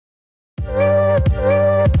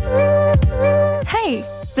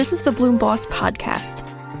This is the Bloom Boss Podcast.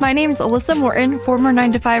 My name is Alyssa Morton, former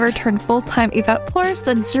 9-to-5er turned full-time event florist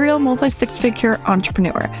and serial multi-six-figure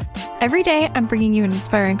entrepreneur. Every day, I'm bringing you an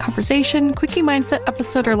inspiring conversation, quickie mindset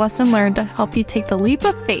episode, or lesson learned to help you take the leap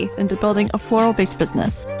of faith into building a floral-based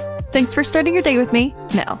business. Thanks for starting your day with me.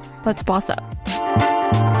 Now, let's boss up.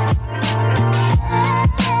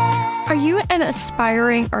 Are you an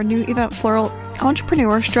aspiring or new event floral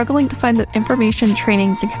entrepreneur struggling to find the information,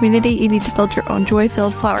 trainings, and community you need to build your own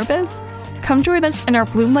joy-filled flower biz? Come join us in our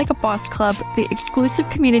Bloom Like a Boss Club, the exclusive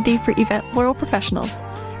community for event floral professionals.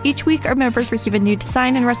 Each week, our members receive a new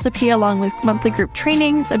design and recipe along with monthly group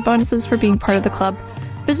trainings and bonuses for being part of the club.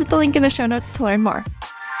 Visit the link in the show notes to learn more.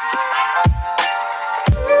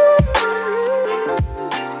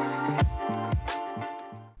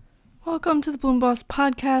 Welcome to the Bloom Boss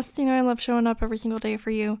Podcast. You know, I love showing up every single day for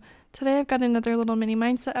you. Today, I've got another little mini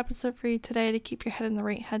mindset episode for you today to keep your head in the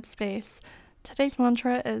right headspace. Today's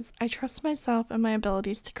mantra is, I trust myself and my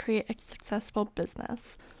abilities to create a successful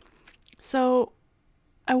business. So,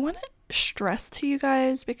 I want to stress to you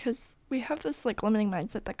guys, because we have this limiting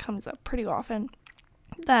mindset that comes up pretty often,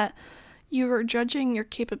 that you are judging your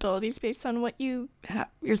capabilities based on what your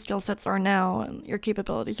skill sets are now and your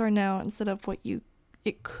capabilities are now, instead of what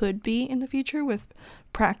it could be in the future with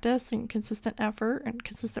practice and consistent effort and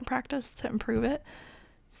consistent practice to improve it.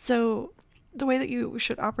 So the way that you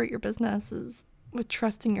should operate your business is with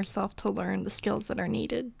trusting yourself to learn the skills that are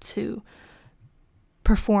needed to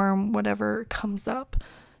perform whatever comes up.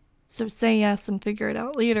 So say yes and figure it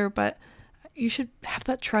out later, but you should have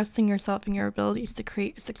that trust in yourself and your abilities to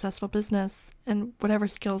create a successful business and whatever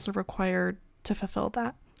skills are required to fulfill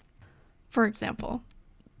that. For example,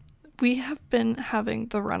 we have been having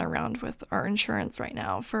the runaround with our insurance right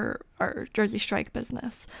now for our Jersey Strike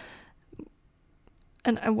business.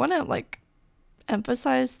 And I want to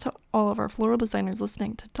emphasize to all of our floral designers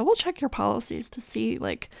listening to double check your policies to see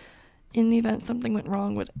in the event something went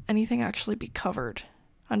wrong, would anything actually be covered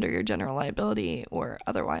under your general liability or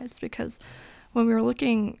otherwise. Because when we were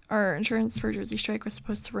looking, our insurance for Jersey Strike was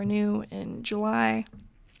supposed to renew in July.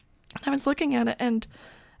 I was looking at it and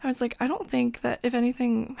I was like, I don't think that if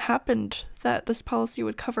anything happened that this policy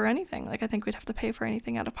would cover anything. I think we'd have to pay for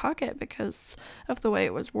anything out of pocket because of the way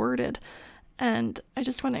it was worded. And I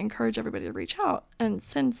just want to encourage everybody to reach out and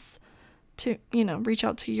reach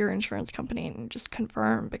out to your insurance company and just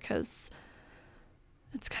confirm, because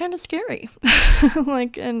it's kind of scary,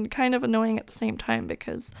 and kind of annoying at the same time,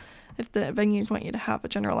 because if the venues want you to have a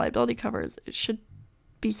general liability covers, it should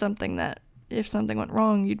be something that if something went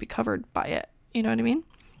wrong, you'd be covered by it. You know what I mean?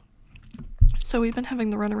 So we've been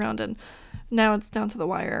having the runaround, and now it's down to the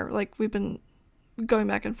wire. We've been going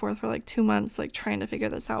back and forth for 2 months, trying to figure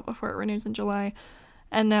this out before it renews in July.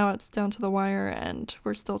 And now it's down to the wire, and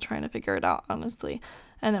we're still trying to figure it out, honestly.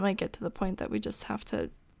 And it might get to the point that we just have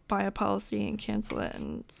to buy a policy and cancel it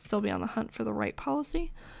and still be on the hunt for the right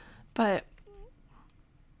policy. But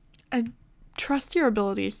I trust your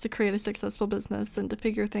abilities to create a successful business and to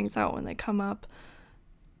figure things out when they come up,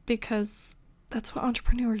 because that's what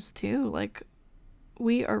entrepreneurs do.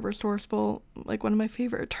 We are resourceful. One of my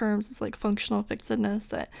favorite terms is functional fixedness,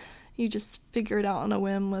 that you just figure it out on a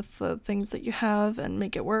whim with the things that you have and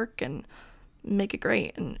make it work and make it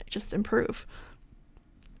great and just improve.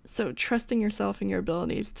 So trusting yourself and your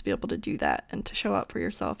abilities to be able to do that and to show up for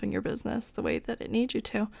yourself and your business the way that it needs you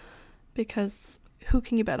to, because who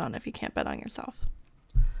can you bet on if you can't bet on yourself?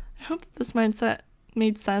 I hope that this mindset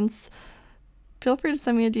made sense. Feel free to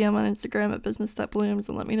send me a DM on Instagram at business.blooms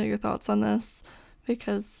and let me know your thoughts on this,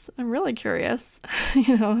 because I'm really curious.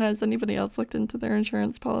 Has anybody else looked into their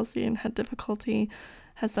insurance policy and had difficulty?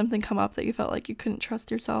 Has something come up that you felt like you couldn't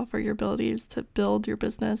trust yourself or your abilities to build your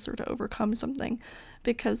business or to overcome something?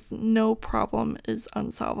 Because no problem is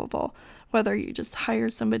unsolvable. Whether you just hire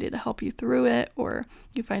somebody to help you through it, or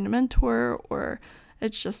you find a mentor, or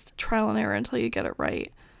it's just trial and error until you get it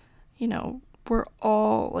right. We're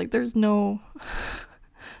all there's no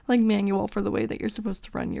manual for the way that you're supposed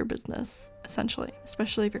to run your business, essentially,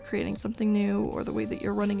 especially if you're creating something new or the way that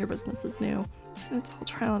you're running your business is new. It's all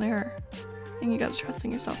trial and error, and you gotta trust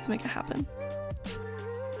in yourself to make it happen.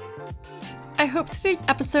 I hope today's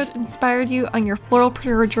episode inspired you on your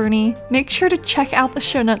floralpreneur journey. Make sure to check out the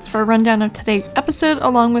show notes for a rundown of today's episode,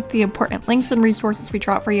 along with the important links and resources we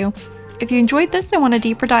drop for you. If you enjoyed this and want a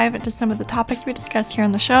deeper dive into some of the topics we discussed here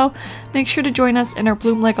on the show, make sure to join us in our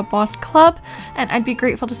Bloom Like a Boss Club, and I'd be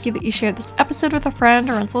grateful to see that you shared this episode with a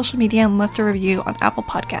friend or on social media and left a review on Apple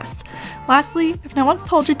Podcasts. Lastly, if no one's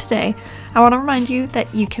told you today, I want to remind you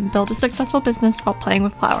that you can build a successful business while playing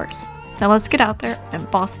with flowers. Now let's get out there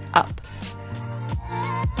and boss up.